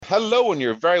Hello, and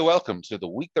you're very welcome to the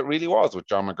week that really was with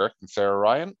John McGurk and Sarah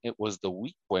Ryan. It was the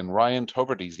week when Ryan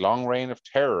Tubridy's long reign of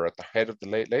terror at the head of the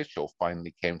Late Late Show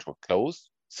finally came to a close.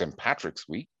 St. Patrick's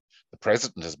week. The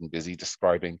president has been busy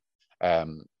describing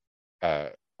um,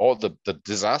 all the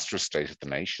disastrous state of the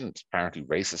nation. It's apparently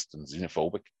racist and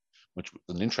xenophobic, which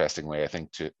was an interesting way, I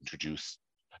think, to introduce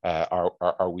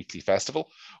our weekly festival.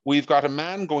 We've got a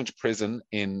man going to prison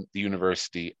in the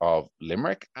University of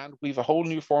Limerick, and we've a whole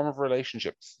new form of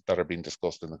relationships that are being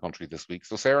discussed in the country this week.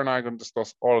 So Sarah and I are going to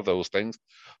discuss all of those things.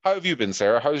 How have you been,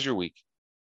 Sarah? How's your week?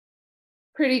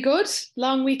 Pretty good.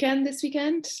 Long weekend this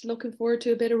weekend. Looking forward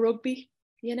to a bit of rugby,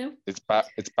 you know. It's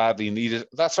badly needed.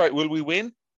 That's right. Will we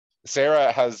win?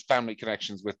 Sarah has family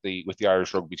connections with the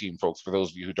Irish rugby team, folks. For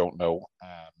those of you who don't know,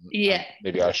 Yeah.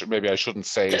 maybe I shouldn't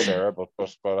say Sarah, but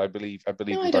I believe No,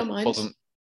 we've I got don't mind. cousin,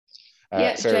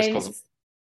 Yeah, Sarah's cousin.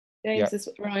 James is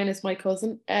Ryan is my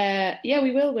cousin. Yeah, we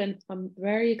will win. I'm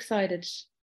very excited.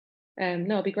 No,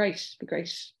 it'll be great. It'll be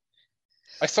great.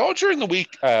 I saw during the week.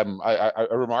 I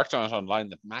remarked on it online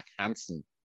that Mac Hansen,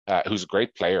 who's a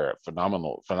great player,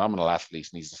 phenomenal athlete,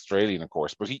 and he's Australian, of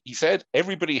course. But he said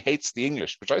everybody hates the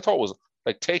English, which I thought was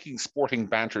like taking sporting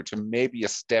banter to maybe a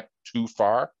step too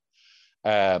far.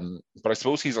 But I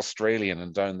suppose he's Australian,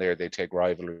 and down there they take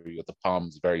rivalry with the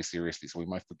Palms very seriously, so we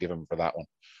might forgive him for that one.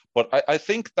 But I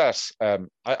think that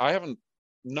I haven't,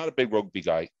 not a big rugby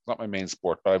guy, not my main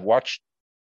sport, but I've watched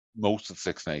most of the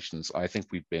Six Nations. I think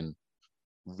we've been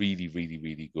really, really,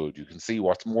 really good. You can see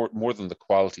what's more than the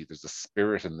quality. There's a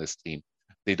spirit in this team.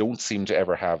 They don't seem to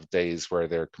ever have days where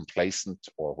they're complacent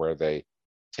or where they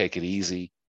take it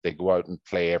easy. They go out and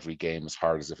play every game as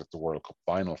hard as if it's a World Cup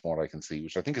final, from what I can see,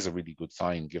 which I think is a really good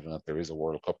sign, given that there is a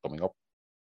World Cup coming up.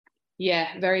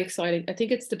 Yeah, very exciting. I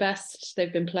think it's the best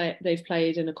they've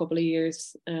played in a couple of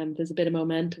years. There's a bit of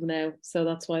momentum now, so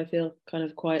that's why I feel kind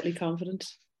of quietly confident.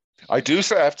 I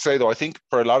have to say, though, I think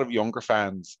for a lot of younger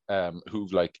fans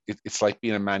who've it's like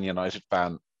being a Man United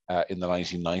fan in the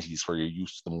 1990s, where you're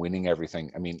used to them winning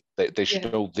everything. I mean, they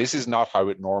should know this is not how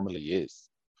it normally is.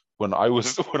 When I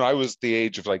was the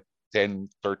age of like 10,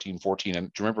 13, 14,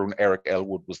 and do you remember when Eric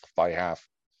Elwood was the fly half?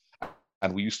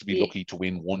 And we used to be lucky to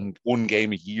win one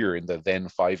game a year in the then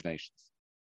Five Nations.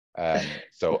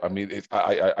 So I mean,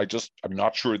 I'm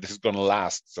not sure this is going to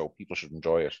last. So people should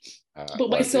enjoy it. But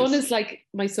my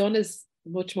son is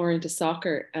much more into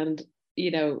soccer, and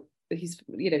he's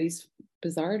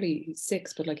bizarrely, he's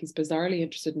 6, but like he's bizarrely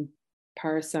interested in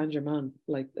Paris Saint-Germain,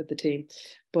 like at the team.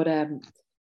 But then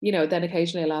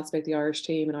occasionally I'll ask about the Irish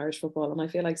team and Irish football, and I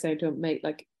feel like saying to him, mate,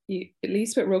 like at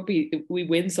least with rugby we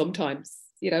win sometimes.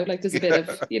 Like there's a bit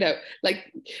of,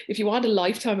 like if you want a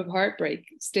lifetime of heartbreak,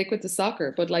 stick with the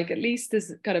soccer. But like at least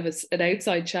there's kind of an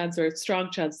outside chance or a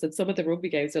strong chance that some of the rugby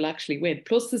games will actually win.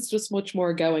 Plus there's just much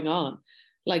more going on.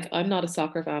 Like I'm not a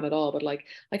soccer fan at all, but like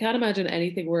I can't imagine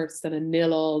anything worse than a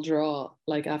 0-0 draw,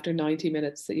 like after 90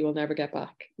 minutes that you will never get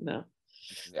back. No.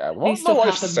 Yeah, well, my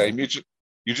wife's the same. You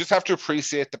just have to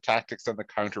appreciate the tactics and the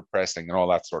counter pressing and all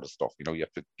that sort of stuff. You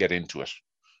have to get into it.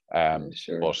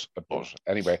 Sure. But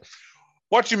anyway.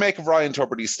 What do you make of Ryan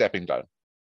Tubridy stepping down?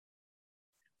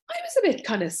 I was a bit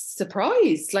kind of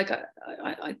surprised. Like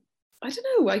I don't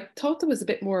know. I thought there was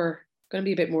going to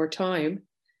be a bit more time.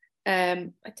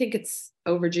 I think it's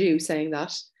overdue saying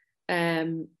that.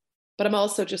 But I'm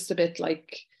also just a bit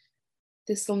like,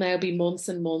 this will now be months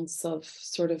and months of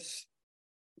sort of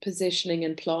positioning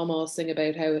and plawmossing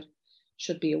about how it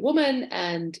should be a woman,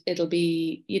 and it'll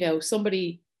be,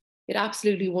 somebody. It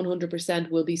absolutely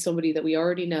 100% will be somebody that we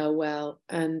already know well,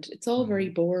 and it's all very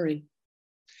boring.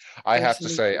 I have to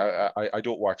say, I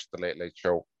don't watch the Late Late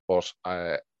Show, but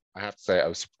I have to say I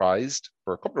was surprised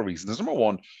for a couple of reasons. Number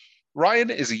one,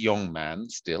 Ryan is a young man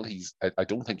still. I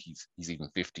don't think he's even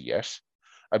 50 yet.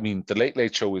 I mean, the Late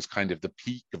Late Show is kind of the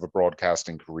peak of a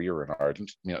broadcasting career in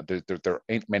Ireland. There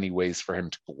ain't many ways for him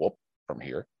to go up from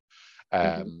here.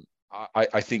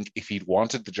 I think if he'd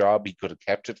wanted the job, he could have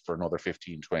kept it for another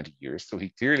 15, 20 years. So he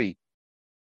clearly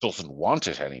doesn't want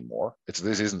it anymore. This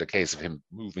isn't a case of him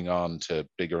moving on to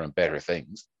bigger and better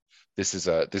things. I'm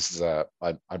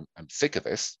sick of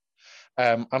this.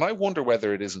 And I wonder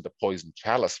whether it isn't a poison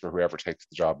chalice for whoever takes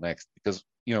the job next. Because,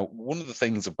 one of the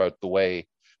things about the way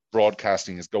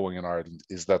broadcasting is going in Ireland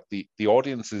is that the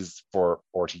audiences for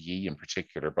RTE in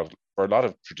particular, but for a lot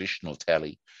of traditional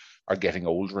telly, are getting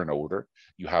older and older.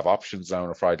 You have options now on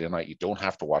a Friday night. You don't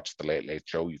have to watch the Late Late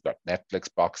Show. You've got Netflix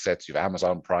box sets, you've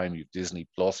Amazon Prime, you've Disney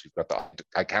Plus, you've got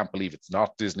I can't believe it's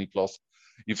not Disney Plus.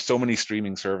 You've so many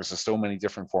streaming services, so many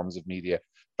different forms of media,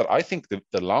 that I think the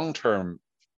long-term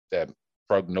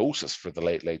prognosis for the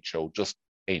Late Late Show just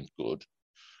ain't good.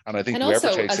 And I think and whoever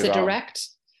also takes as it a on,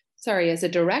 sorry, as a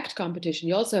direct competition,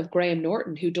 you also have Graham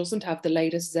Norton, who doesn't have the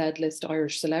latest Z-list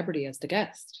Irish celebrity as the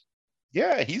guest.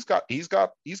 Yeah, he's got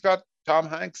Tom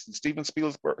Hanks and Steven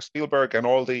Spielberg and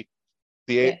all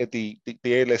Yeah, the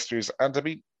A-listers, and I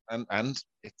mean, and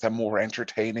it's a more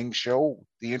entertaining show.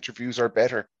 The interviews are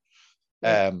better.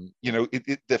 yeah,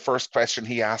 The first question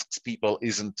he asks people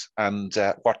isn't, and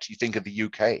what do you think of the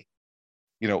UK?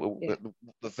 yeah.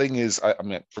 The thing is, I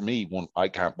mean, for me, I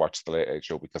can't watch the Late Late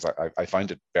Show because I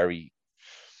find it very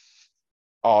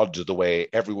odd the way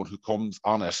everyone who comes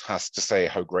on it has to say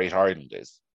how great Ireland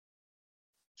is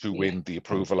to Yeah. win the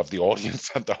approval of the audience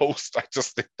and the host. I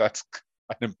just think that's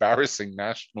an embarrassing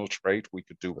national trait we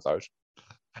could do without.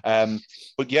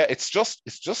 But yeah, it's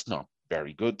just not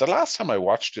very good. The last time I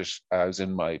watched it, I was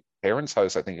in my parents'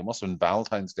 house. I think it must have been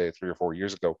Valentine's Day 3 or 4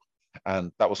 years ago,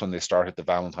 and that was when they started the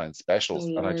Valentine's Oh specials.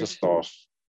 And I Lord. just thought,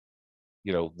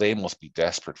 they must be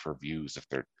desperate for views if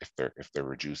they're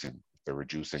reducing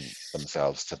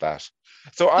themselves to that.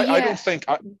 So I don't Yeah. think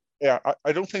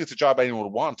I don't think it's a job anyone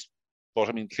would want. But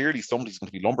I mean, clearly somebody's going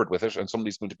to be lumbered with it, and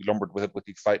somebody's going to be lumbered with it with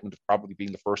the excitement of probably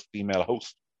being the first female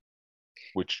host.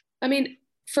 Which I mean,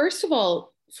 first of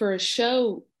all, for a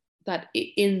show that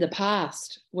in the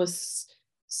past was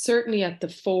certainly at the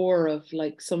fore of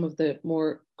like some of the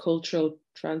more cultural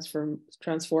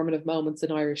transformative moments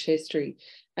in Irish history,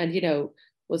 and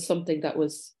was something that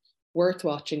was worth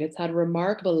watching. It's had a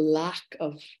remarkable lack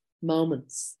of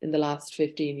moments in the last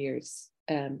 15 years.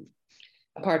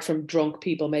 Apart from drunk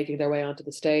people making their way onto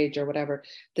the stage or whatever,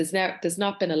 there's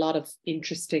not been a lot of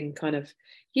interesting kind of,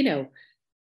 you know,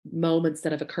 moments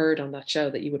that have occurred on that show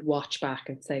that you would watch back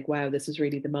and say, wow, this was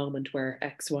really the moment where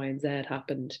X, Y, and Z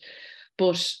happened.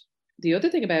 But the other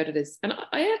thing about it is, and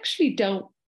I actually don't,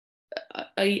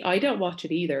 I don't watch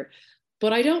it either,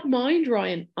 but I don't mind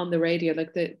Ryan on the radio.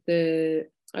 Like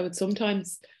I would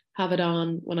sometimes have it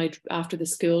on when after the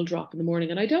school drop in the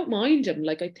morning, and I don't mind him.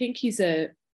 Like, I think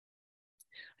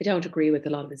I don't agree with a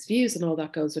lot of his views, and all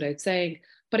that goes without saying,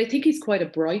 but I think he's quite a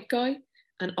bright guy.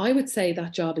 And I would say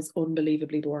that job is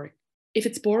unbelievably boring. If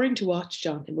it's boring to watch,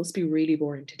 John, it must be really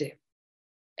boring to do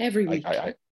every I, week.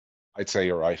 I I'd say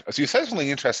you're right. So you said something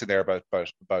interesting there about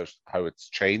how it's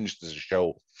changed as a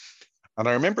show. And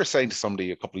I remember saying to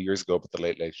somebody a couple of years ago about the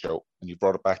Late Late Show, and you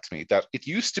brought it back to me, that it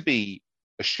used to be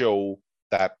a show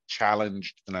that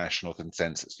challenged the national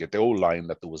consensus. You had the old line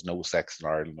that there was no sex in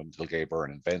Ireland until Gay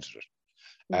Byrne invented it.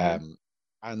 Mm-hmm.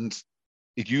 And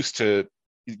it used to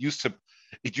it used to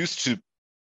it used to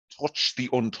touch the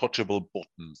untouchable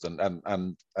buttons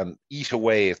and eat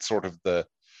away at sort of the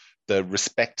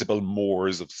respectable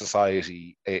mores of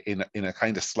society in a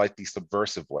kind of slightly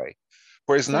subversive way.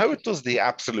 Whereas now it Exactly. does the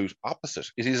absolute opposite.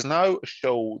 It is now a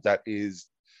show that is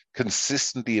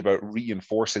consistently about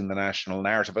reinforcing the national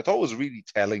narrative. I thought it was really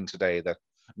telling today that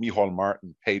Micheál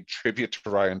Martin paid tribute to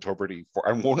Ryan Tubridy for,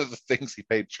 and one of the things he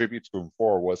paid tribute to him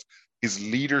for was his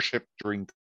leadership during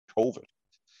COVID.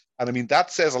 And I mean,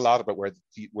 that says a lot about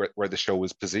where the show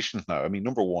is positioned now. I mean,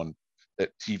 number one,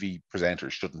 that TV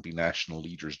presenters shouldn't be national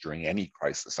leaders during any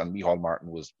crisis, and Micheál Martin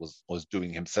was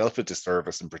doing himself a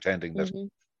disservice in pretending that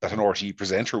Mm-hmm. an RTE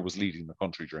presenter was leading the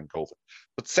country during COVID.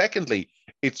 But secondly,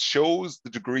 it shows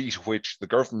the degree to which the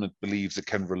government believes it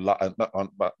can rely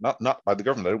not by the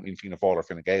government. I don't mean Fianna Fáil or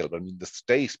Fine Gael, but I mean the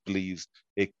state believes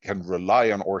it can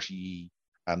rely on RTE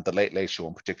and the Late Late Show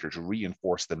in particular to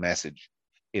reinforce the message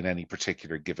in any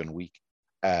particular given week.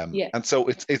 Yeah. And so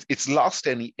it's lost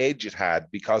any edge it had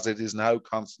because it is now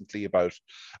constantly about.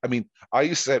 I mean, I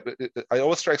used to say, I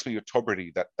always strikes me with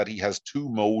Tubridy that he has two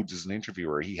modes as an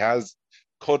interviewer. He has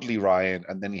Cuddly Ryan,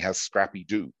 and then he has Scrappy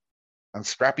Doo. And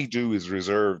Scrappy Doo is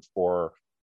reserved for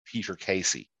Peter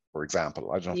Casey, for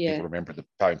example. I don't know if people Yeah. remember the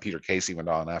time Peter Casey went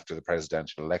on after the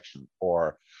presidential election,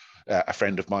 or a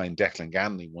friend of mine, Declan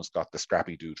Ganley, once got the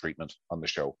Scrappy Doo treatment on the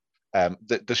show.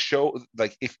 The show,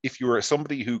 like if you were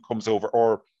somebody who comes over,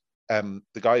 or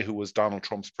the guy who was Donald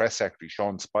Trump's press secretary,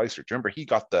 Sean Spicer, do you remember he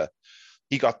got the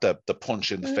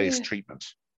punch in the Oh face yeah. treatment.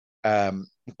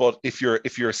 But if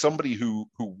you're somebody who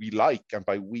we like, and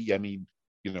by we I mean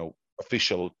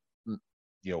official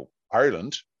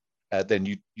Ireland, then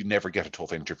you never get a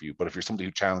tough interview. But if you're somebody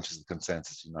who challenges the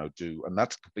consensus, you now do, and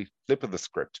that's a complete flip of the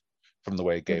script from the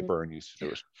way Gay Mm-hmm. Byrne used to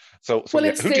do it. So Well,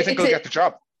 yeah, who do you think will get the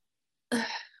job?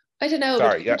 I don't know,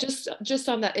 Sorry, but yeah, just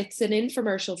on that, it's an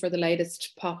infomercial for the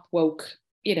latest pop woke,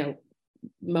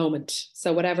 moment.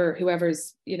 So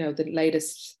whoever's, the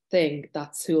latest thing,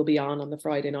 that's who will be on the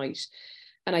Friday night.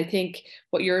 And I think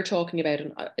what you're talking about,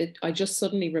 and I just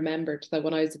suddenly remembered that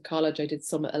when I was in college, I did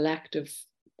some elective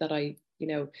that I,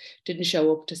 didn't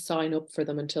show up to sign up for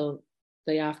them until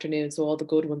Thursday afternoon, so all the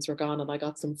good ones were gone, and I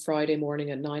got some Friday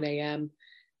morning at 9 a.m.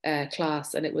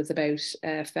 Class, and it was about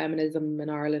feminism in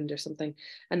Ireland or something,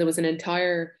 and there was an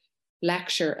entire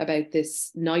lecture about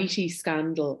this nighty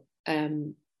scandal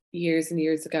years and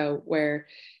years ago, where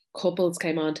couples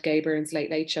came on to Gay Byrne's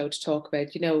Late Late Show to talk about,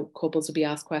 couples would be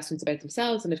asked questions about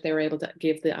themselves, and if they were able to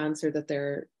give the answer that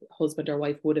their husband or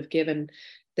wife would have given,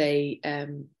 they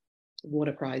won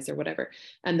a prize or whatever.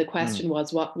 And the question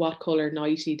was, what color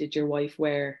nightie did your wife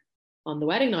wear on the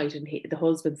wedding night? And the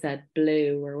husband said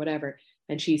blue or whatever,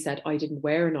 and she said, I didn't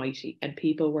wear a nightie. And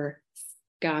people were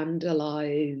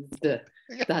scandalized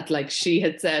that like she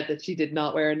had said that she did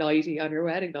not wear a nightie on her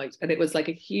wedding night, and it was like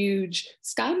a huge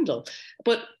scandal.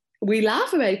 But we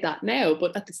laugh about that now,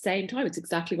 but at the same time, it's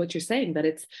exactly what you're saying, that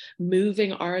it's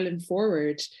moving Ireland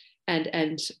forward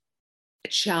and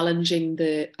challenging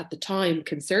at the time,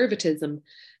 conservatism,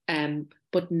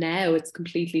 but now it's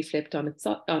completely flipped on the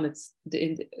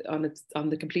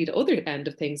complete other end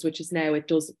of things, which is now it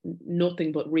does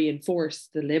nothing but reinforce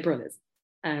the liberalism,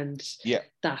 and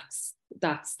that's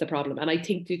the problem. And I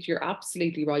think that you're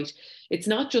absolutely right. It's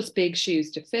not just big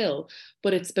shoes to fill,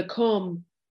 but it's become,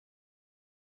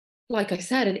 like I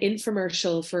said, an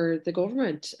infomercial for the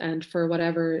government and for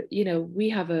whatever. We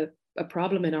have a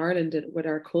problem in Ireland with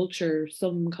our culture,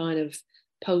 some kind of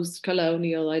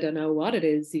post-colonial, I don't know what it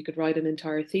is. You could write an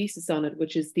entire thesis on it,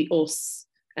 which is the us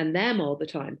and them all the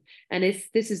time. And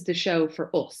this is the show for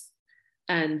us.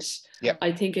 And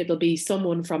I think it'll be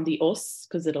someone from the us,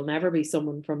 because it'll never be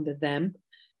someone from the them.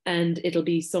 And it'll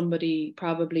be somebody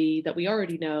probably that we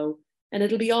already know. And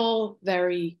it'll be all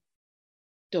very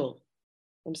dull.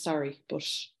 I'm sorry, but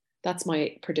that's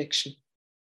my prediction.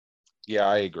 Yeah,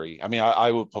 I agree. I mean, I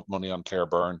would put money on Claire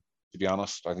Byrne, to be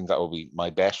honest. I think that would be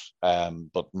my bet.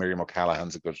 But Miriam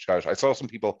O'Callaghan's a good shout. I saw some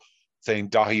people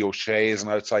saying Dahi O'Shea is an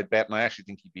outside bet, and I actually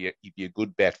think he'd be a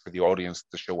good bet for the audience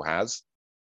the show has.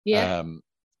 Yeah.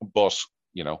 But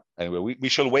anyway, we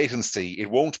shall wait and see. It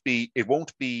won't be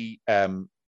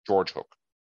George Hook.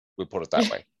 We'll put it that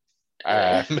way.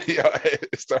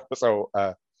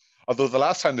 Although the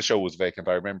last time the show was vacant,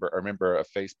 I remember a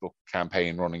Facebook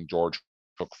campaign running George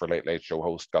Hook for Late Late Show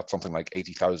host got something like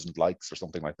 80,000 likes or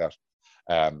something like that.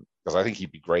 Because I think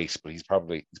he'd be great, but he's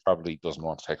probably doesn't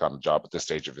want to take on a job at this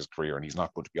stage of his career, and he's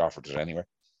not going to be offered it anyway.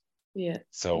 Yeah.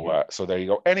 So there you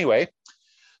go. Anyway,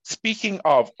 speaking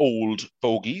of old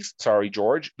fogies, sorry,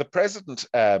 George, the president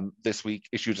this week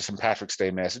issued a St. Patrick's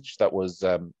Day message that was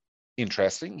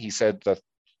interesting. He said that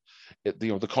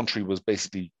the country was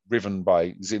basically riven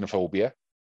by xenophobia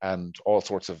and all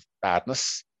sorts of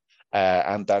badness,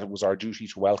 and that it was our duty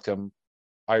to welcome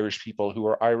Irish people who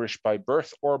are Irish by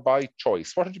birth or by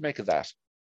choice. What did you make of that?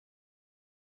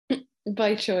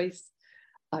 By choice.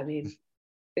 I mean,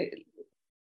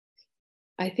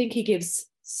 I think he gives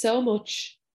so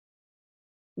much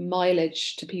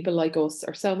mileage to people like us,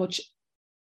 or so much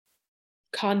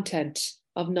content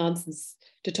of nonsense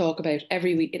to talk about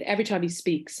every week, every time he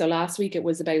speaks. So last week it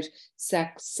was about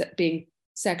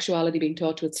sexuality being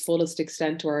taught to its fullest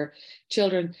extent to our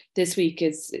children. This week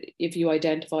is, if you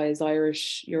identify as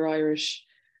Irish, you're Irish.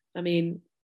 I mean,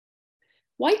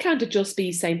 why can't it just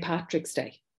be St. Patrick's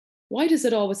Day? Why do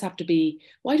we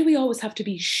always have to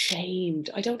be shamed?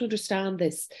 I don't understand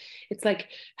this. It's like,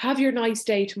 have your nice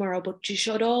day tomorrow, but you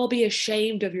should all be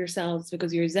ashamed of yourselves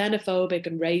because you're xenophobic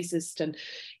and racist. And,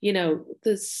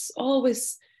 there's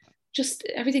always just,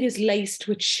 everything is laced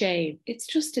with shame. It's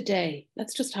just a day.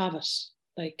 Let's just have it.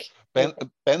 Like Ben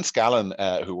Scallon,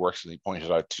 who works with me,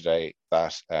 pointed out today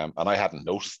that, and I hadn't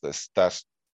noticed this, that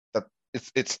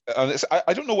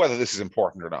I don't know whether this is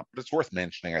important or not, but it's worth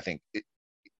mentioning, I think.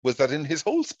 Was that in his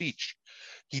whole speech,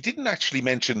 he didn't actually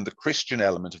mention the Christian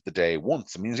element of the day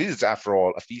once. I mean, it is, after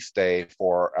all, a feast day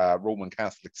for a Roman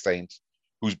Catholic saint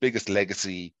whose biggest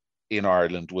legacy in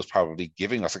Ireland was probably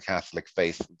giving us a Catholic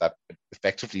faith that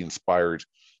effectively inspired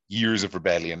years of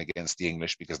rebellion against the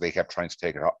English because they kept trying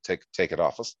to take it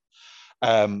off us.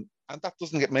 And that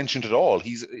doesn't get mentioned at all.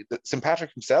 St.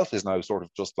 Patrick himself is now sort of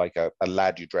just like a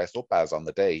lad you dress up as on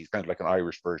the day. He's kind of like an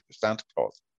Irish version of Santa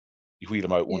Claus. You wheel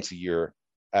him out once a year.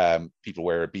 People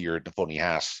wear a beard and a funny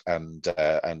hat and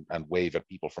wave at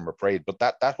people from a parade, but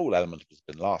that whole element has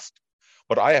been lost.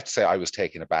 But I have to say, I was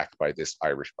taken aback by this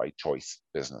Irish by choice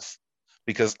business,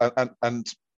 because and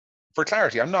for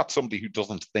clarity, I'm not somebody who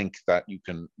doesn't think that you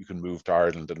can move to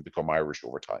Ireland and become Irish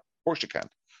over time. Of course you can,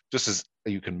 just as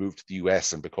you can move to the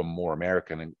US and become more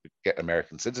American and get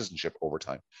American citizenship over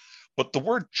time. But the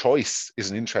word choice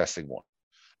is an interesting one.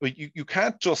 I mean, you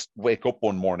can't just wake up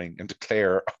one morning and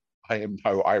declare, I am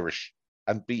now Irish,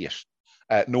 and be it.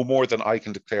 No more than I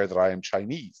can declare that I am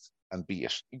Chinese. and be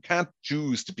it. You can't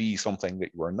choose to be something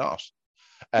that you are not.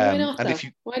 Why not, And though? if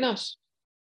you, Why not?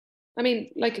 I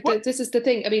mean, like well, this is the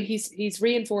thing. I mean, he's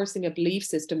reinforcing a belief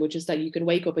system, which is that you can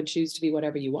wake up and choose to be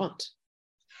whatever you want.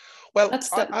 well,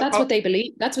 That's what they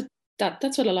believe. That's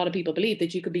what a lot of people believe,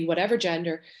 that you could be whatever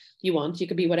gender you want, you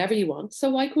could be whatever you want.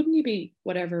 So why couldn't you be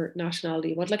whatever nationality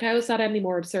you want? Like, how is that any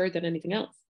more absurd than anything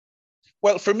else?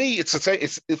 well, for me, it's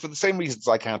for the same reasons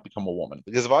I can't become a woman.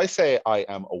 Because if I say I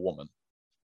am a woman,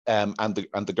 and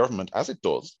the government, as it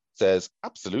does, says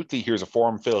absolutely, here's a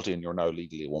form filled in, you're now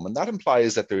legally a woman. That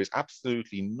implies that there is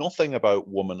absolutely nothing about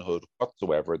womanhood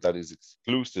whatsoever that is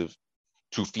exclusive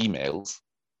to females,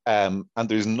 and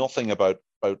there's nothing about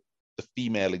the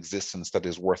female existence that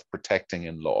is worth protecting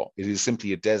in law. It is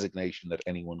simply a designation that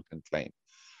anyone can claim.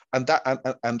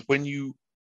 And when you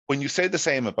say the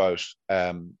same about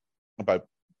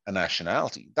a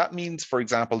nationality, that means, for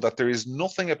example, that there is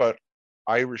nothing about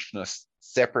Irishness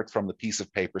separate from the piece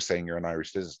of paper saying you're an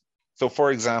Irish citizen. So,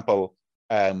 for example,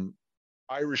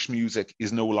 Irish music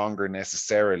is no longer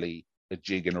necessarily a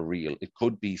jig and a reel. It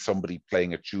could be somebody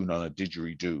playing a tune on a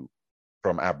didgeridoo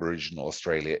from Aboriginal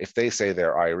Australia. If they say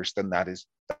they're Irish, then that is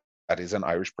an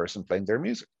Irish person playing their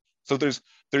music. So there's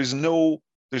no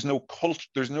cult,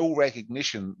 there's no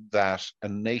recognition that a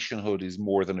nationhood is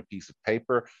more than a piece of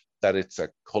paper, that it's a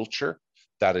culture,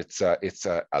 that it's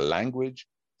a language,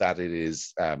 that it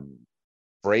is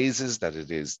phrases, that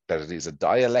it is a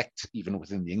dialect even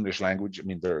within the English language. I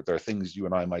mean, there are things you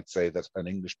and I might say that an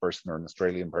English person or an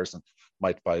Australian person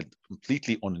might find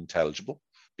completely unintelligible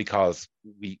because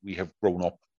we have grown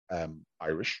up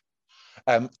Irish.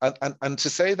 And to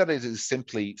say that it is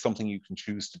simply something you can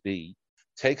choose to be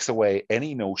takes away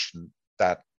any notion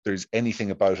that there's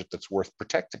anything about it that's worth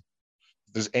protecting.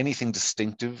 There's anything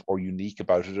distinctive or unique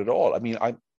about it at all. I mean,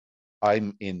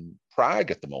 I'm in Prague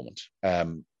at the moment.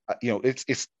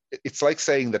 It's like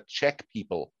saying that Czech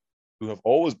people who have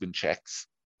always been Czechs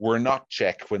were not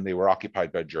Czech when they were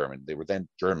occupied by German. They were then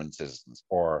German citizens,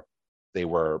 or they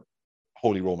were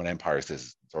Holy Roman Empire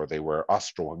citizens, or they were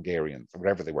Austro-Hungarians, or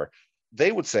whatever they were.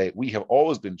 They would say we have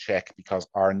always been Czech because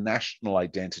our national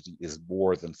identity is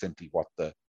more than simply what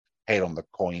the head on the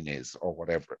coin is, or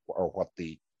whatever, or what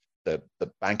the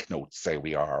banknotes say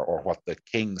we are, or what the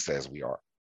king says we are.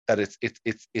 That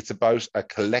it's about a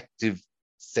collective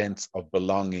sense of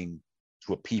belonging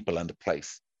to a people and a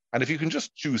place. And if you can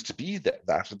just choose to be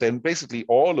that, then basically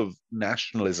all of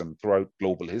nationalism throughout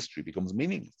global history becomes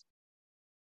meaningless.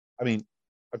 I mean,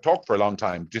 I've talked for a long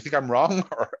time. Do you think I'm wrong?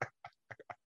 Or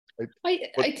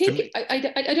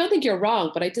I don't think you're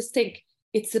wrong, but I just think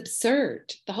it's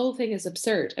absurd. The whole thing is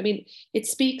absurd. I mean, it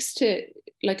speaks to,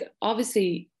 like,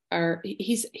 obviously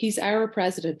he's our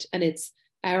president and it's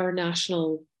our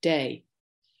national day.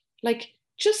 Like,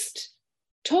 just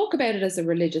talk about it as a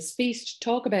religious feast,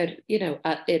 talk about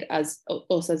it as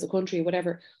us as a country,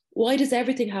 whatever. Why does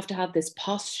everything have to have this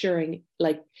posturing,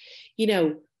 like,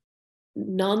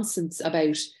 nonsense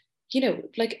about,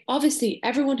 like, obviously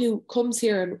everyone who comes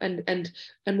here and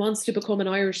wants to become an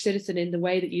Irish citizen in the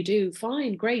way that you do,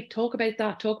 fine, great, talk about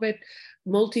that, talk about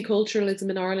multiculturalism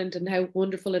in Ireland and how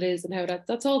wonderful it is and how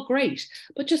that's all great,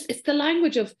 but just, it's the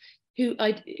language of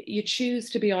you choose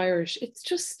to be Irish. It's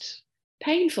just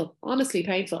painful, honestly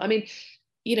painful. I mean,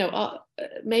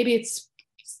 maybe it's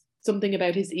something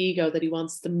about his ego that he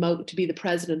wants to be the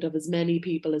president of as many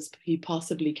people as he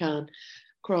possibly can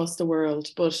across the world.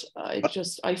 But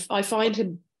I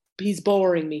find he's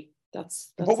boring me.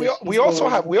 That's but we also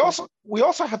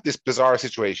have this bizarre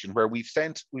situation where we've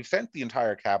sent the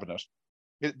entire cabinet.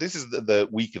 This is the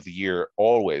week of the year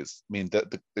always. I mean,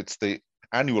 it's the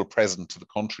annual present to the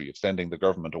country of sending the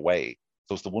government away.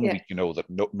 So it's the one week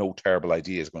that no terrible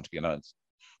idea is going to be announced.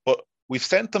 But we've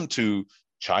sent them to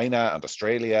China and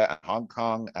Australia and Hong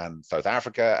Kong and South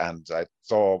Africa, and I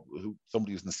saw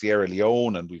somebody was in Sierra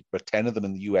Leone, and we've got 10 of them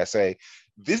in the USA,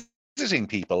 visiting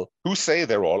people who say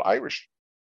they're all Irish.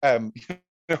 But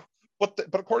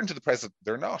according to the president,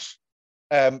 they're not.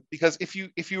 Because if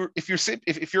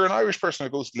you're an Irish person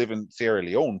who goes to live in Sierra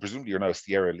Leone, presumably you're now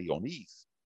Sierra Leonese.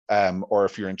 Or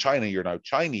if you're in China, you're now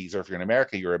Chinese, or if you're in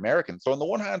America, you're American. So on the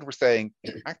one hand, we're saying,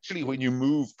 actually, when you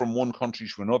move from one country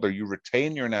to another, you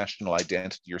retain your national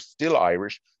identity. You're still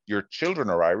Irish. Your children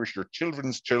are Irish. Your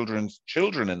children's children's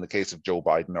children, in the case of Joe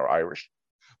Biden, are Irish.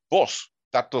 But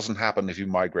that doesn't happen if you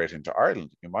migrate into Ireland.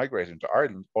 If you migrate into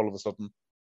Ireland, all of a sudden,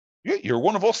 you're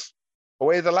one of us.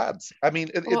 Away the lads. I mean,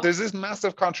 there's this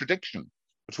massive contradiction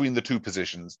between the two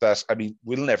positions that, I mean,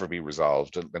 will never be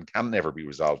resolved and can never be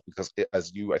resolved because,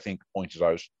 as you, I think, pointed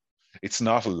out, it's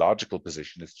not a logical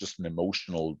position. It's just an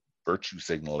emotional virtue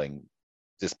signaling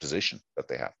disposition that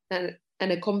they have.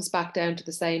 And it comes back down to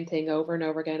the same thing over and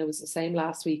over again. It was the same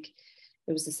last week.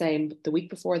 It was the same the week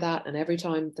before that. And every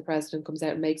time the president comes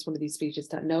out and makes one of these speeches,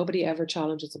 that nobody ever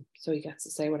challenges him. So he gets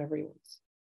to say whatever he wants.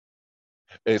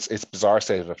 It's bizarre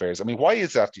state of affairs. I mean, why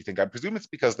is that, do you think? I presume it's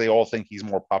because they all think he's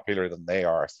more popular than they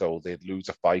are. So they'd lose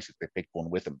a fight if they picked one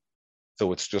with him.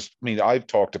 So it's just, I mean, I've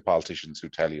talked to politicians who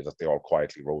tell you that they all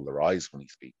quietly roll their eyes when he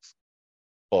speaks.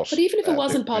 But even if it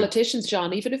wasn't politicians,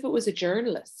 John, even if it was a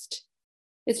journalist,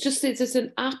 it's just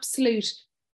an absolute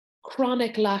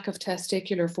chronic lack of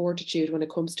testicular fortitude when it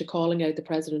comes to calling out the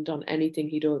president on anything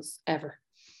he does ever.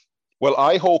 Well,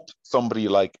 I hope somebody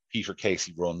like Peter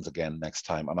Casey runs again next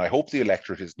time. And I hope the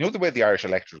electorate is, the way the Irish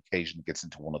electorate occasionally gets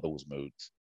into one of those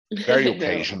moods, very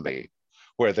occasionally,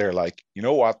 where they're like, you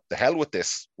know what, the hell with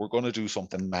this, we're going to do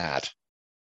something mad.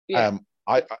 Yeah.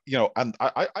 I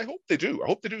hope they do. I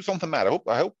hope they do something mad.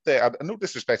 I hope they. No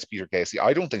disrespect to Peter Casey.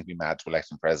 I don't think it'd be mad to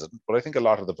elect him president, but I think a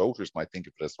lot of the voters might think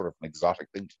of it as sort of an exotic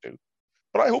thing to do.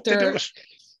 But I hope they do it.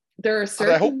 There are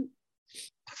certain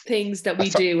things that we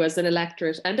do as an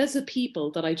electorate and as a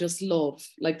people that I just love,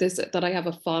 like this, that I have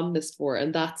a fondness for,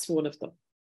 and that's one of them.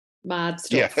 Mad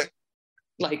stuff. Yeah.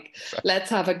 Like, let's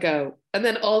have a go. And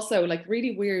then also like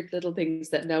really weird little things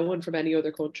that no one from any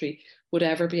other country would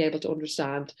ever be able to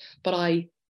understand. But I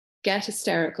get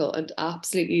hysterical and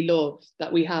absolutely love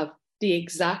that we have the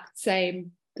exact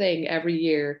same thing every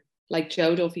year. Like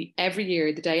Joe Duffy, every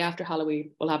year, the day after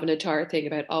Halloween, we'll have an entire thing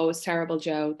about, oh, it's terrible,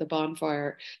 Joe, the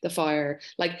bonfire, the fire.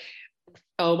 Like,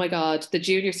 oh my God, the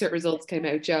junior cert results came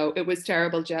out, Joe. It was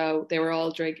terrible, Joe. They were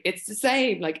all drinking. It's the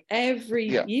same, like every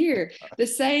year, the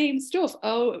same stuff.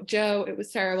 Oh, Joe, it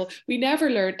was terrible. We never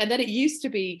learned. And then it used to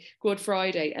be Good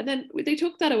Friday. And then they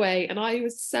took that away. And I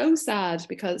was so sad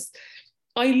because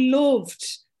I loved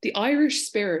the Irish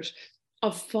spirit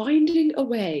of finding a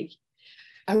way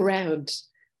around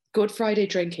Good Friday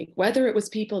drinking, whether it was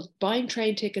people buying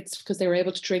train tickets because they were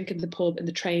able to drink in the pub in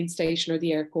the train station or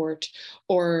the airport,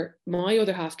 or my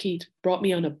other half, Keith, brought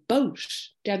me on a boat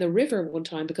down the river one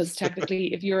time because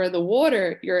technically if you're in the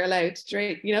water, you're allowed to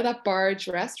drink, you know, that barge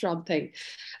restaurant thing.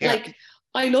 Yeah. Like,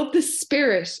 I love the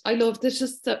spirit. I love there's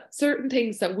just certain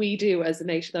things that we do as a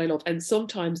nation that I love, and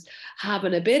sometimes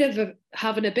having a bit of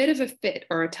a fit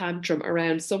or a tantrum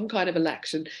around some kind of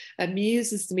election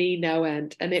amuses me no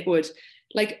end. And it would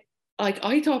like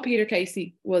I thought Peter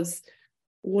Casey was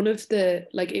one of the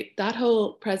that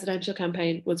whole presidential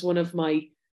campaign was one of my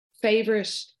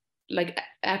favorite like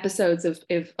episodes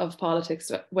of politics.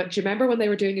 Do you remember when they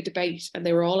were doing a debate and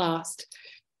they were all asked,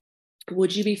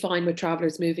 would you be fine with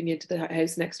travellers moving into the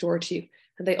house next door to you?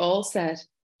 And they all said,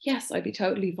 yes, I'd be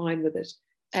totally fine with it.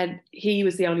 And he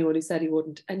was the only one who said he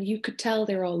wouldn't. And you could tell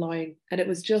they were all lying. And it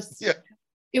was just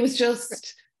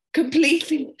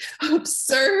completely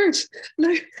absurd.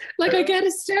 Like I get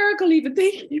hysterical even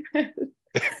thinking about it.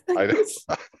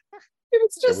 It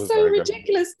was just so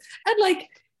ridiculous. And like,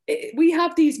 we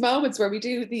have these moments where we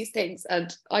do these things,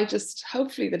 and I just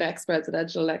hopefully the next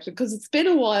presidential election, because it's been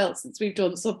a while since we've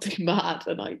done something mad,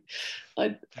 and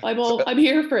I'm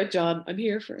here for it, John. I'm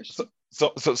here for it.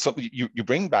 So you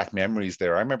bring back memories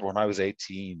there. I remember when I was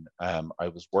 18, I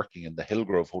was working in the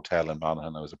Hillgrove Hotel in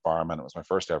Monaghan. I was a barman. It was my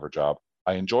first ever job.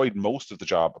 I enjoyed most of the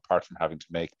job apart from having to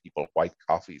make people white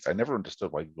coffees. I never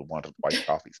understood why people wanted white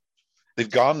coffees. They've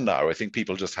gone now. I think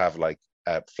people just have like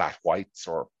flat whites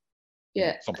or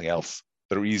something else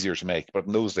that are easier to make. But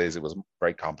in those days, it was a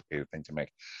very complicated thing to make.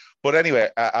 But anyway,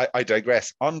 I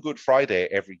digress. On Good Friday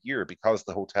every year, because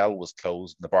the hotel was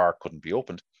closed and the bar couldn't be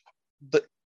opened,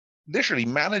 literally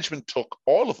management took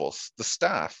all of us, the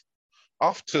staff,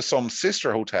 off to some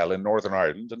sister hotel in Northern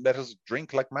Ireland and let us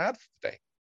drink like mad for the day.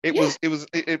 It was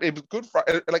Good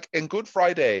Friday. Like in Good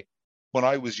Friday, when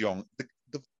I was young,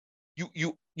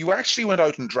 you actually went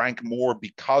out and drank more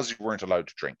because you weren't allowed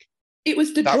to drink. It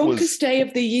was the drunkest day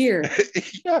of the year.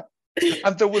 Yeah,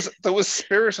 and there was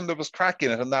spirit and there was crack in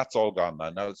it, and that's all gone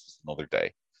now. Now it's just another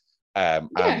day. And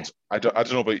I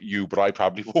don't know about you, but I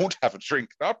probably won't have a drink,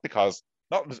 not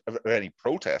of any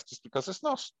protest, just because it's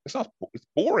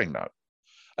boring now.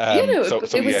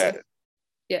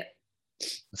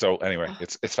 So anyway,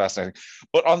 it's fascinating.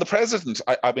 But on the president,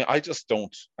 I mean, I just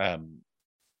don't. I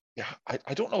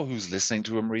don't know who's listening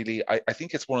to him really. I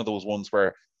think it's one of those ones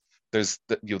where there's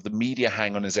the media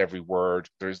hang on his every word.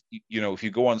 There's if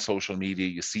you go on social media,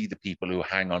 you see the people who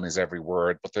hang on his every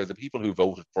word, but they're the people who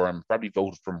voted for him, probably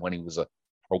voted for him when he was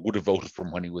or would have voted for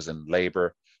him when he was in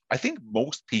Labour. I think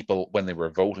most people, when they were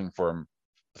voting for him,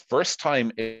 the first time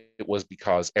it was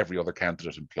because every other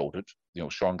candidate imploded.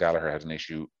 Sean Gallagher had an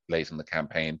issue late in the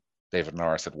campaign. David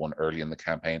Norris had one early in the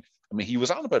campaign. I mean, he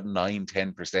was on about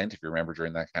 9-10%, if you remember,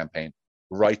 during that campaign.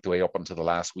 right the way up until the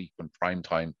last week when prime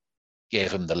time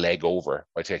gave him the leg over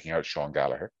by taking out Sean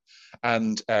Gallagher.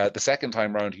 And the second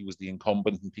time round, he was the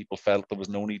incumbent and people felt there was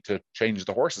no need to change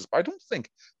the horses. But I don't think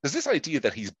there's this idea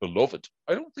that he's beloved.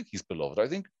 I don't think he's beloved. I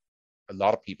think a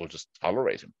lot of people just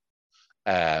tolerate him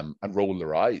and roll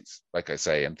their eyes, like I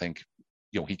say, and think,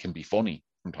 he can be funny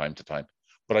from time to time.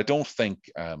 But I don't think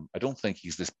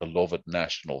he's this beloved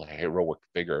national heroic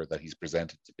figure that he's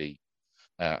presented to be.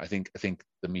 I think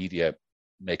the media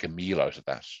make a meal out of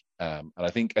that, and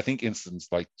I think incidents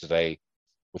like today,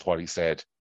 with what he said,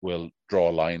 will draw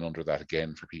a line under that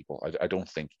again for people. I don't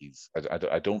think he's.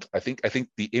 I think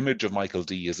the image of Michael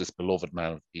D as this beloved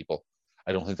man of people,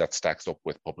 I don't think that stacks up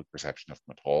with public perception of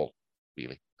him at all,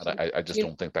 really, and I just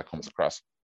don't think that comes across.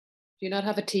 Do you not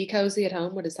have a tea cozy at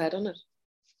home with his head on it?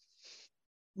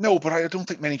 No, but I don't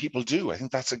think many people do. I think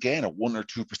that's, again, a 1 or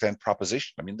 2%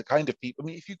 proposition. I mean, the kind of people,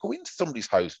 if you go into somebody's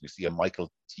house and you see a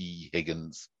Michael T.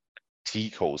 Higgins tea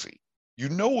cozy, you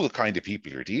know the kind of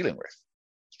people you're dealing with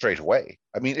straight away.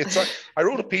 I mean, it's like, I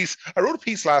wrote a piece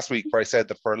last week where I said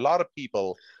that for a lot of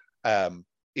people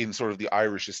in sort of the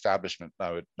Irish establishment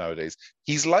nowadays,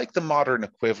 he's like the modern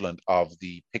equivalent of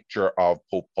the picture of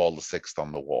Pope Paul VI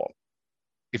on the wall.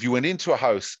 If you went into a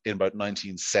house in about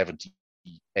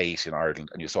 1978 in Ireland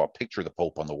and you saw a picture of the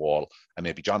Pope on the wall and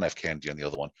maybe John F. Kennedy on the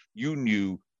other one, you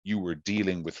knew you were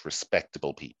dealing with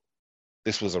respectable people.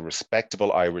 This was a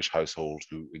respectable Irish household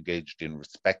who engaged in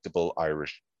respectable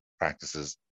Irish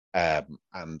practices, and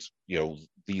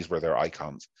these were their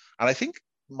icons. And I think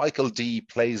Michael D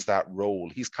plays that role.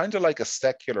 He's kind of like a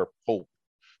secular Pope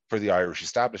for the Irish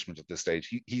establishment at this stage.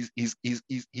 He's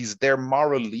their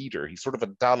moral leader. He's sort of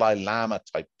a Dalai Lama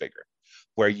type figure,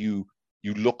 where you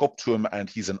look up to him and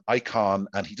he's an icon,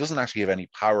 and he doesn't actually have any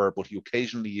power, but he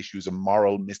occasionally issues a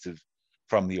moral missive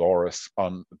from the Oris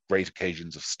on great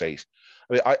occasions of state.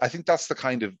 I think that's the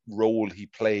kind of role he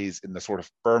plays in the sort of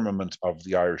firmament of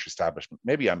the Irish establishment.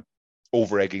 Maybe I'm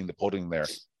over-egging the pudding there,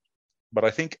 but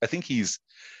I think he's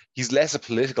less a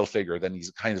political figure than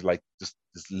he's kind of like just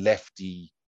this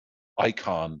lefty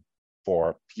icon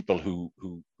for people who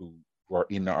are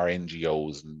in our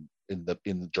NGOs and in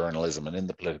the journalism and in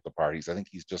the political parties. I think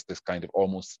he's just this kind of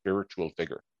almost spiritual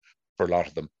figure for a lot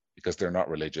of them, because they're not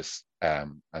religious,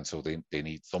 and so they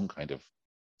need some kind of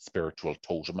spiritual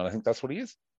totem, and I think that's what he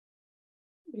is.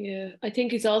 Yeah, I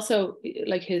think he's also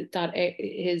like his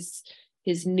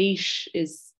niche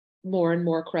is more and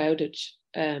more crowded,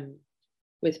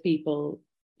 with people,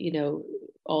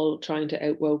 all trying to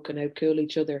outwoke and outcool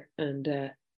each other,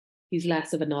 and he's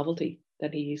less of a novelty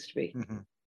than he used to be.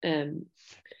 Mm-hmm.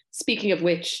 Speaking of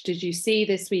which, did you see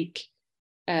this week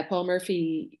Paul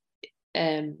Murphy,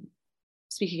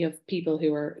 speaking of people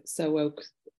who are so woke,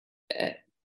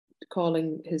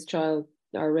 calling his child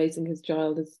or raising his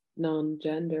child as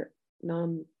non-gender,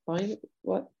 non-binary,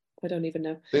 what? I don't even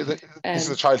know. This is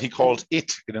a child he called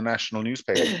it in a national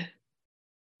newspaper.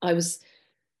 I was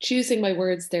choosing my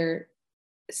words there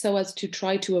so as to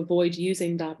try to avoid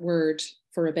using that word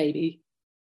for a baby.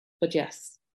 But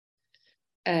yes,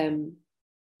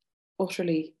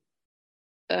 utterly,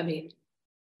 I mean,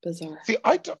 bizarre. See,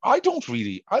 I don't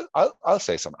really, I'll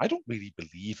say something. I don't really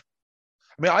believe.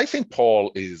 I mean, I think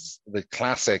Paul is the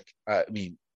classic,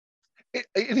 in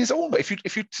his own way,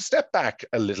 if you step back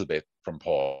a little bit from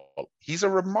Paul, he's a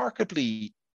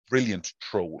remarkably brilliant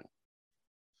troll.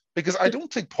 Because I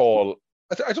don't think Paul,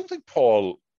 it's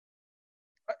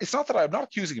not that I'm not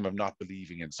accusing him of not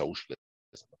believing in socialism.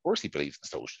 Of course he believes in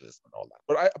socialism and all that.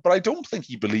 But I don't think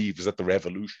he believes that the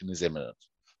revolution is imminent.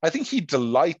 I think he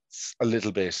delights a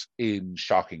little bit in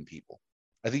shocking people.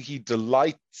 I think he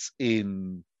delights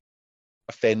in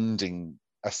offending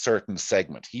a certain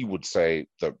segment. He would say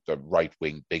the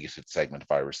right-wing bigoted segment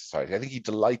of Irish society. I think he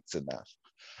delights in that.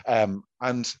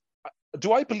 And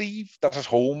do I believe that at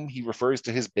home he refers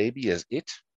to his baby as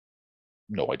it?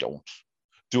 No, I don't.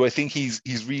 Do I think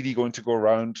he's really going to go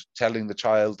around telling the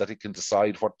child that it can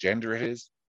decide what gender it is?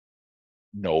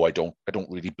 No, I don't. I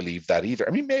don't really believe that either.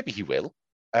 I mean, maybe he will.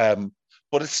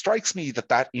 But it strikes me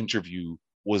that interview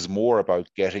was more about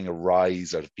getting a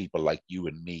rise out of people like you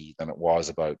and me than it was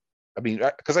about,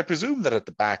 because I presume that at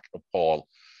the back of Paul,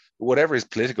 whatever his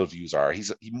political views are,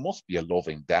 he must be a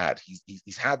loving dad.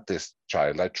 He's had this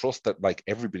child. I trust that, like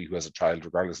everybody who has a child,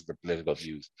 regardless of their political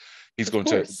views,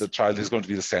 the child is going to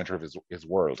be the center of his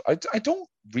world. I don't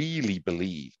really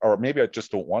believe, or maybe I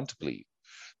just don't want to believe,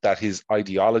 that his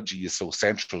ideology is so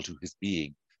central to his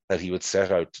being that he would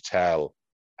set out to tell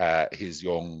his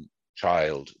young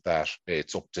child that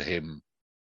it's up to him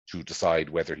to decide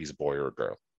whether he's a boy or a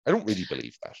girl. I don't really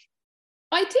believe that.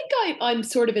 I think I'm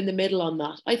sort of in the middle on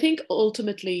that. I think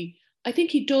ultimately I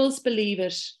think he does believe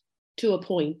it to a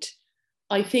point.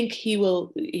 I think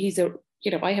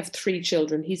I have 3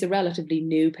 children. He's a relatively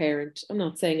new parent. I'm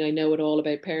not saying I know it all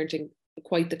about parenting,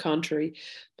 quite the contrary,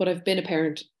 but I've been a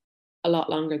parent a lot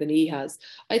longer than he has.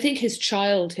 I think his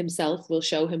child himself will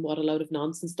show him what a load of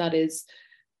nonsense that is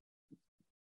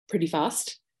pretty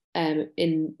fast. In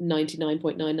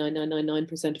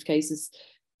 99.99999% of cases,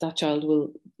 that child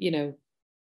will,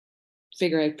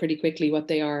 figure out pretty quickly what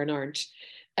they are and aren't.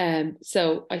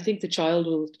 So I think the child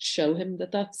will show him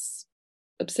that that's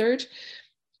absurd.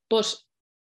 But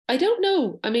I don't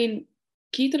know. I mean,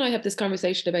 Keith and I have this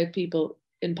conversation about people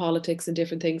in politics and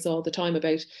different things all the time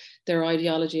about their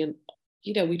ideology. And,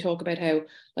 we talk about how,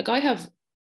 like, I have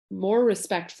more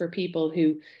respect for people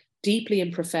who deeply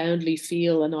and profoundly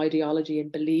feel an ideology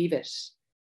and believe it.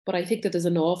 But I think that there's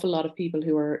an awful lot of people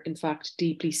who are, in fact,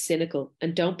 deeply cynical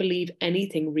and don't believe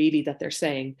anything really that they're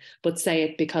saying, but say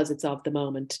it because it's of the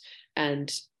moment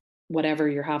and whatever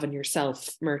you're having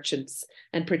yourself, merchants,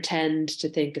 and pretend to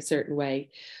think a certain way.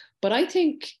 But I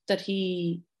think that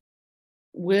he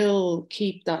will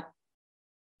keep that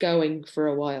going for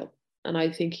a while. And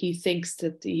I think he thinks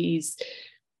that he's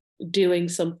doing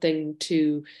something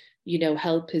to,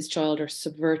 help his child or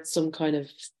subvert some kind of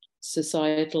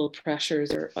societal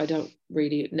pressures, or I don't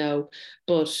really know.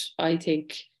 But I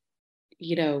think,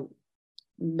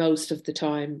 most of the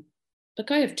time,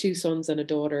 like, I have 2 sons and a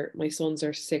daughter. My sons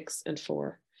are 6 and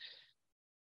 4.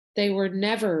 It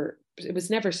was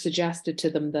never suggested to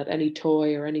them that any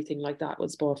toy or anything like that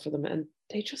was bought for them. And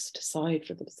they just decide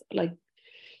for them, like,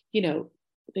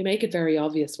 they make it very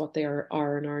obvious what they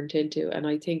are and aren't into. And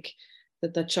I think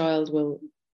that that child will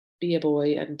be a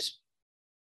boy and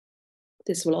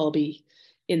this will all be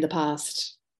in the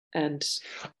past. And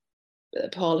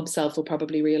Paul himself will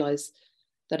probably realize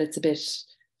that it's a bit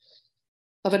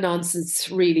of a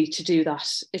nonsense, really, to do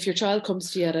that. If your child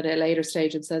comes to you at a later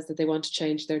stage and says that they want to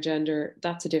change their gender,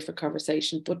 that's a different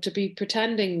conversation. But to be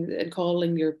pretending and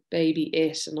calling your baby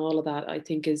it and all of that, I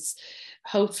think is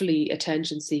hopefully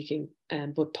attention seeking,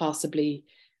 but possibly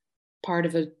part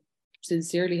of a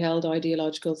sincerely held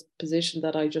ideological position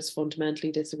that I just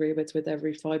fundamentally disagree with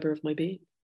every fibre of my being.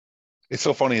 It's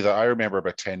so funny that I remember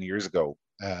about 10 years ago,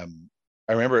 I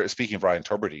remember, speaking of Ryan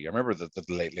Tubridy, I remember the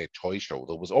Late Late Toy Show.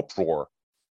 There was uproar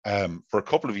for a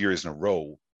couple of years in a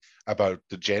row about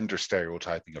the gender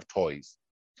stereotyping of toys,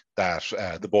 that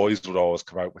the boys would always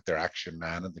come out with their Action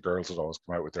Man and the girls would always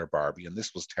come out with their Barbie. And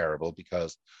this was terrible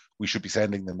because we should be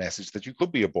sending the message that you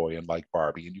could be a boy and like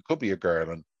Barbie, and you could be a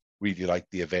girl and really like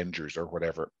the Avengers or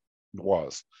whatever it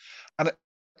was. And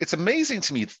it's amazing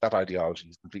to me that ideology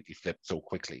is completely flipped so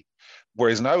quickly.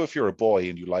 Whereas now, if you're a boy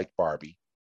and you like Barbie,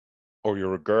 or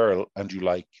you're a girl and you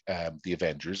like the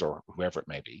Avengers or whoever it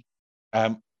may be,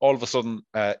 all of a sudden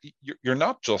you're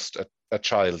not just a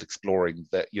child exploring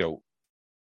the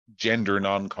gender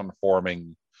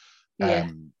non-conforming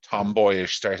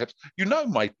tomboyish stereotypes. You now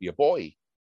might be a boy,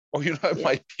 or you now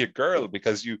might be a girl,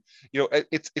 because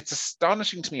it's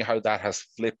astonishing to me how that has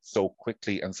flipped so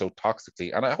quickly and so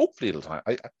toxically. And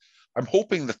I'm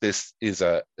hoping that this is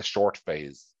a short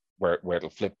phase where it'll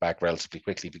flip back relatively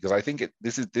quickly, because I think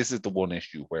this is the one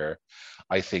issue where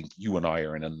I think you and I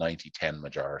are in a 90-10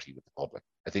 majority with the public.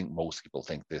 I think most people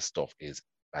think this stuff is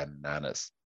bananas.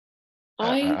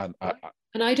 I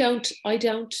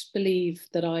don't believe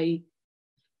that I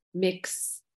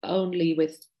mix only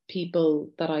with people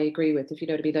that I agree with, if you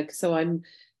know what I mean. Like, so I'm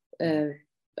a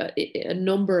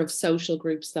number of social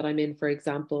groups that I'm in. For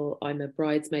example, I'm a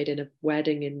bridesmaid in a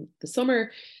wedding in the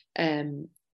summer.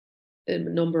 A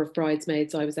number of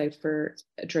bridesmaids, I was out for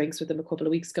drinks with them a couple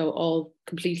of weeks ago, all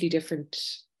completely different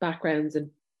backgrounds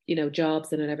and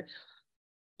jobs and whatever.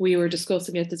 We were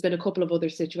discussing it. There's been a couple of other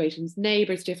situations,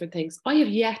 neighbours, different things. I have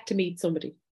yet to meet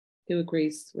somebody who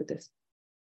agrees with this.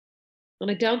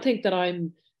 And I don't think that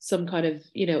I'm some kind of,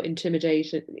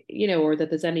 intimidation, or that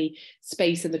there's any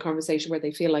space in the conversation where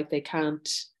they feel like they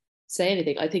can't say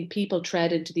anything. I think people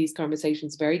tread into these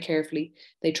conversations very carefully.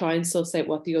 They try and suss out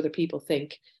what the other people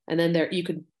think. And then you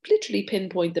can literally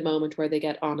pinpoint the moment where they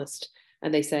get honest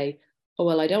and they say, oh,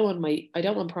 well, I don't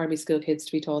want primary school kids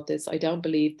to be taught this. I don't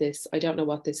believe this. I don't know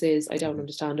what this is. I don't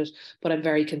understand it, but I'm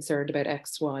very concerned about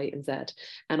X, Y, and Z.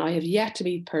 And I have yet to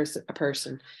meet a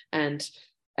person. And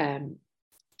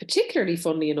particularly,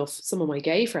 funnily enough, some of my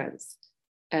gay friends,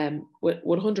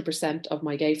 100% of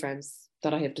my gay friends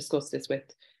that I have discussed this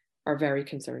with are very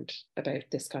concerned about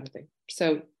this kind of thing.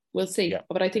 So we'll see. Yeah.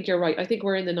 But I think you're right. I think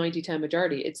we're in the 90-10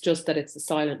 majority. It's just that it's a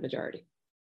silent majority.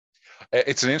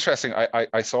 It's an interesting.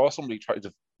 I saw somebody try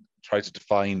to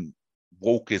define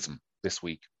wokeism this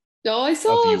week. Oh, I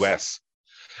saw of the US,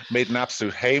 made an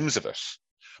absolute hames of it.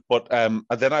 But and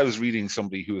then I was reading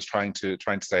somebody who was trying to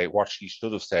say what she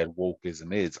should have said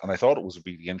wokeism is, and I thought it was a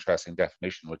really interesting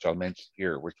definition, which I'll mention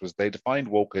here, which was they defined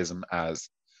wokeism as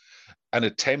an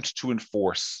attempt to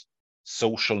enforce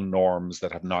social norms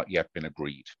that have not yet been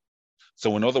agreed.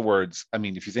 So, in other words, I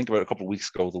mean, if you think about it, a couple of weeks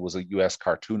ago, there was a US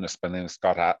cartoonist by the name of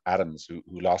Scott Adams who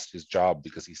lost his job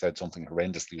because he said something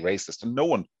horrendously racist. And no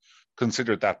one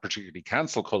considered that particularly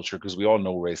cancel culture because we all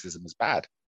know racism is bad.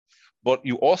 But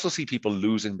you also see people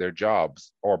losing their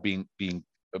jobs or being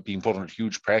put under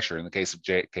huge pressure in the case of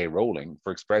J.K. Rowling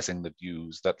for expressing the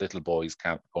views that little boys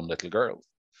can't become little girls.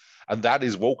 And that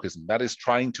is wokeism. That is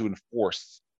trying to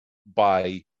enforce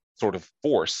by sort of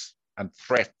force and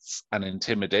threats and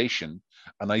intimidation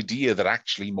an idea that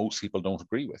actually most people don't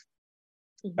agree with.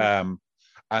 Mm-hmm.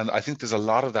 And I think there's a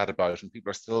lot of that about it, and people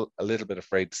are still a little bit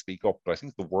afraid to speak up. But I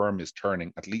think the worm is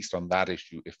turning, at least on that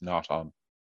issue, if not on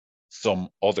some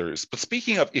others. But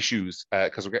speaking of issues,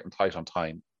 because we're getting tight on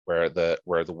time, where the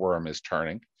worm is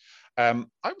turning, I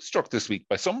was struck this week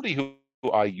by somebody who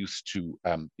I used to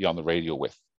be on the radio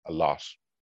with a lot,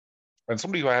 and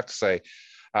somebody who I have to say,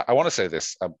 I want to say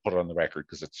this, put it on the record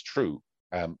because it's true.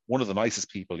 One of the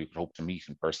nicest people you could hope to meet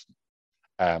in person,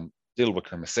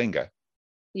 Dilwykr Masinga.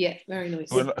 Yeah, very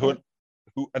nice.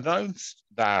 Who announced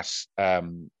that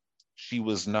she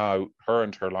was now, her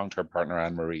and her long-term partner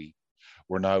Anne-Marie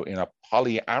were now in a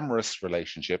polyamorous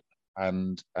relationship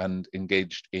and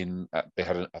engaged in, they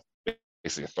had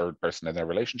basically a third person in their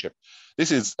relationship.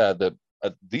 This is at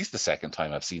least the second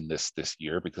time I've seen this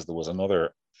year, because there was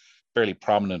another fairly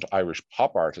prominent Irish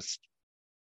pop artist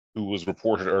who was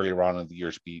reported earlier on in the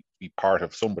year to be part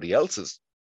of somebody else's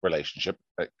relationship,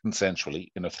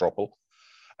 consensually in a throuple.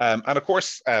 And of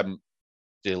course,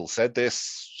 Dill said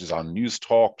this, she's on News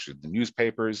Talk, she's in the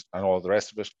newspapers and all the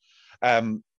rest of it.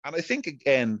 And I think,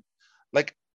 again,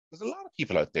 like, there's a lot of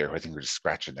people out there who I think are just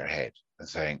scratching their head and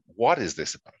saying, what is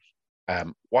this about?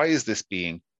 Why is this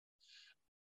being,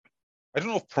 I don't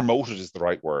know if promoted is the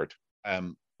right word,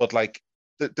 but like,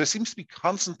 there seems to be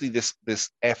constantly this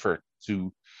effort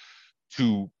to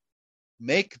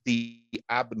make the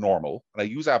abnormal, and I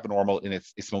use abnormal in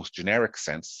its most generic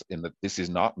sense, in that this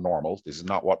is not normal, this is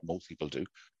not what most people do,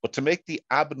 but to make the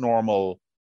abnormal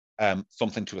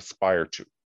something to aspire to,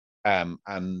 and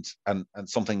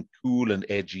something cool and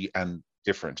edgy and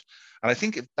different. And I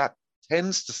think that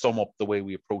tends to sum up the way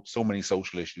we approach so many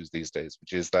social issues these days,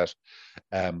 which is that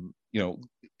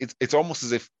it's almost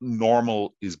as if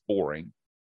normal is boring,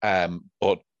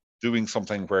 but doing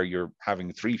something where you're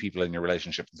having 3 people in your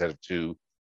relationship instead of 2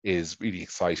 is really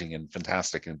exciting and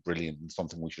fantastic and brilliant, and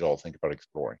something we should all think about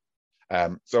exploring.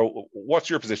 So what's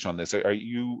your position on this? Are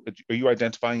you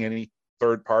identifying any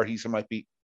third parties who might be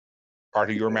part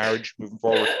of your marriage moving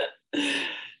forward?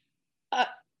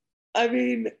 I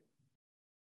mean,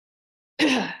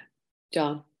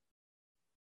 John,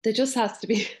 there has to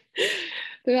be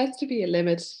a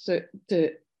limit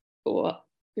to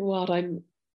what I'm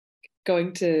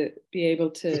going to be able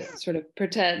to sort of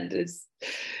pretend is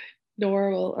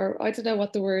normal, or I don't know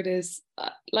what the word is.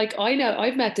 Like, I know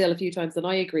I've met Dill a few times, and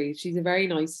I agree she's a very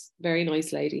nice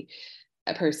lady,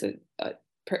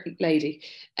 lady.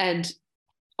 And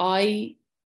I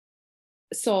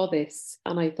saw this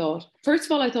and I thought, first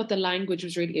of all, I thought the language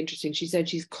was really interesting. She said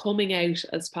she's coming out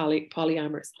as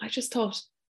polyamorous. I just thought,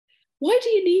 why do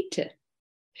you need to?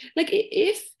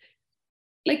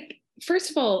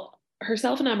 First of all,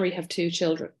 herself and Amory have 2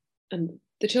 children, and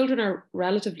the children are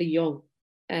relatively young.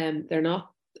 They're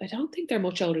not, I don't think they're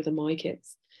much older than my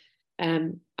kids.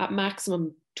 At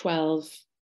maximum 12,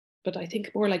 but I think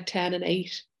more like 10 and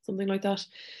 8, something like that.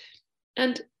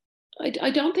 And I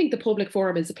don't think the public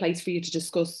forum is a place for you to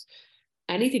discuss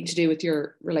anything to do with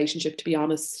your relationship, to be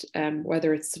honest,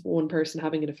 whether it's one person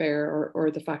having an affair or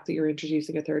the fact that you're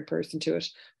introducing a third person to it.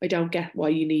 I don't get why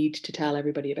you need to tell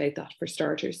everybody about that, for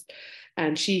starters.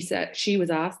 And she said, she was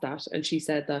asked that, and she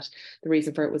said that the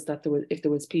reason for it was that if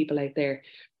there was people out there,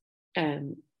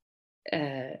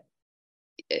 that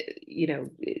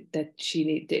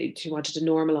she wanted to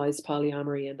normalize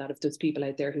polyamory, and that if there's people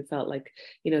out there who felt like,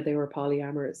 they were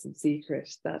polyamorous in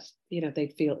secret, that,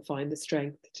 they'd find the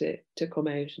strength to come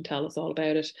out and tell us all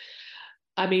about it.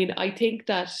 I mean, I think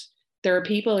that there are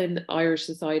people in Irish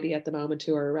society at the moment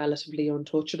who are relatively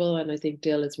untouchable, and I think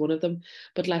Dill is one of them.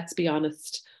 But let's be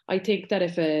honest, I think that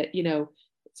if Fine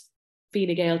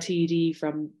Gael TD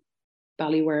from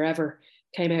Ballywherever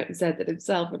came out and said that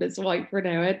himself and his wife were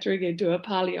now entering into a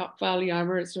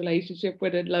polyamorous relationship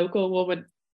with a local woman,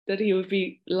 that he would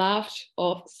be laughed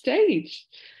off stage.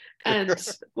 And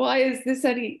why is this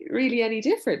any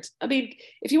different? I mean,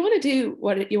 if you want to do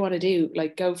what you want to do,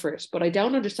 like, go for it. But I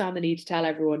don't understand the need to tell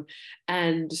everyone.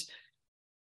 And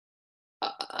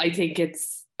I think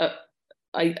it's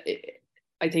I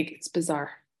think it's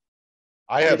bizarre.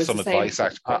 I And it have was some the same. advice.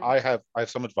 Actually, I have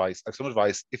some advice. I have some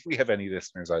advice. If we have any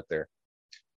listeners out there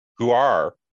who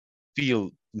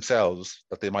feel themselves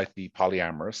that they might be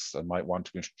polyamorous and might want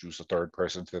to introduce a third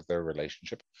person to their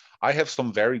relationship, I have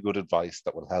some very good advice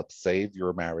that will help save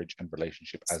your marriage and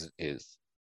relationship as it is.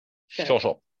 Okay. Shut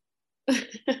up.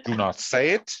 Do not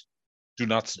say it. Do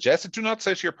not suggest it. Do not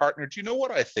say to your partner, do you know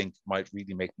what I think might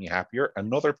really make me happier?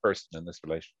 Another person in this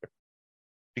relationship.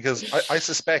 Because I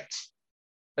suspect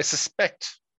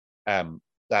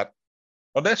that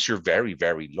unless you're very,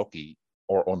 very lucky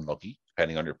or unlucky,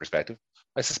 depending on your perspective,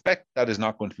 I suspect that is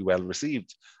not going to be well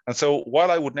received. And so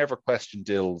while I would never question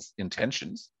Dill's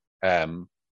intentions,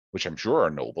 which I'm sure are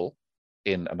noble,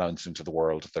 in announcing to the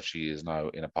world that she is now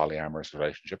in a polyamorous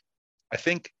relationship, I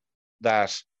think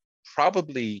that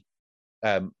probably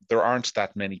there aren't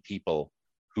that many people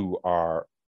who are,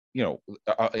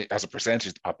 as a percentage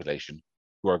of the population,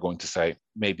 who are going to say,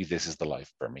 maybe this is the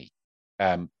life for me.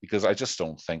 Because I just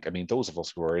don't think, I mean, those of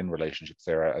us who are in relationships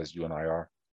there, as you and I are,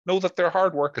 know that they're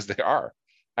hard work as they are.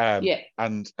 Yeah.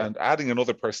 And adding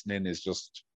another person in is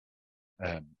just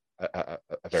a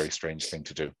very strange thing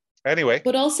to do. Anyway.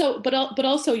 But also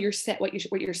you're set what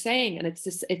you're saying, and it's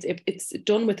this, it's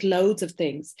done with loads of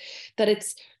things, that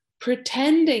it's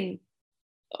pretending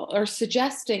or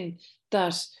suggesting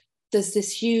that there's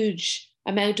this huge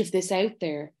amount of this out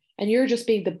there, and you're just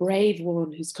being the brave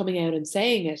one who's coming out and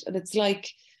saying it. And it's like,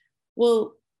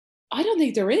 well, I don't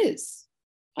think there is.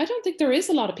 I don't think there is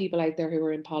a lot of people out there who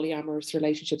are in polyamorous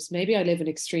relationships. Maybe I live an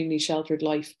extremely sheltered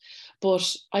life,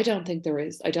 but I don't think there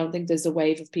is. I don't think there's a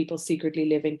wave of people secretly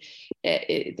living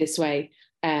this way.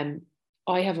 I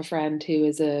have a friend who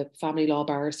is a family law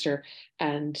barrister,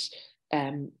 and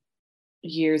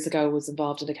years ago was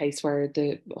involved in a case where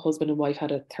the husband and wife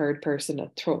had a third person,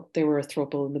 they were a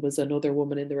throuple, and there was another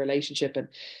woman in the relationship, and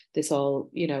this all,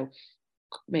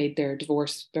 made their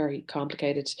divorce very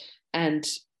complicated. And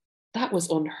that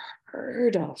was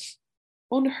unheard of.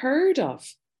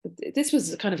 This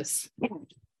was kind of a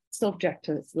subject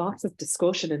to lots of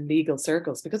discussion in legal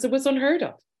circles because it was unheard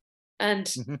of.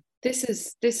 And this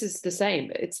is the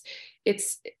same.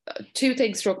 It's two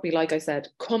things struck me, like I said,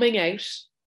 coming out.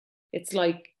 It's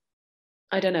like,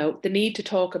 I don't know, the need to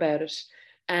talk about it,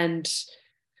 and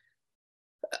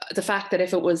the fact that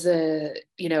if it was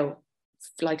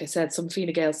like I said, some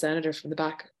Fine Gael senator from the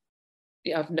back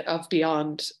of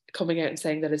Beyond coming out and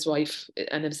saying that his wife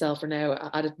and himself are now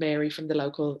added Mary from the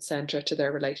local centre to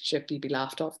their relationship, he'd be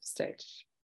laughed off the stage.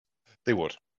 They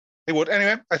would.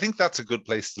 Anyway, I think that's a good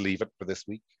place to leave it for this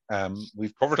week.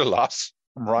 We've covered a lot,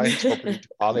 from Ryan's company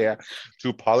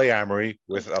to polyamory,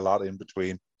 with a lot in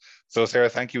between. So, Sarah,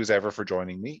 thank you as ever for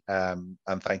joining me. And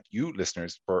thank you,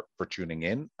 listeners, for tuning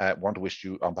in. I want to wish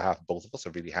you, on behalf of both of us,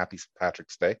 a really happy St.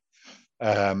 Patrick's Day.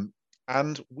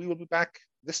 And we will be back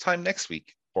this time next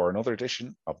week for another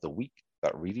edition of The Week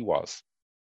That Really Was.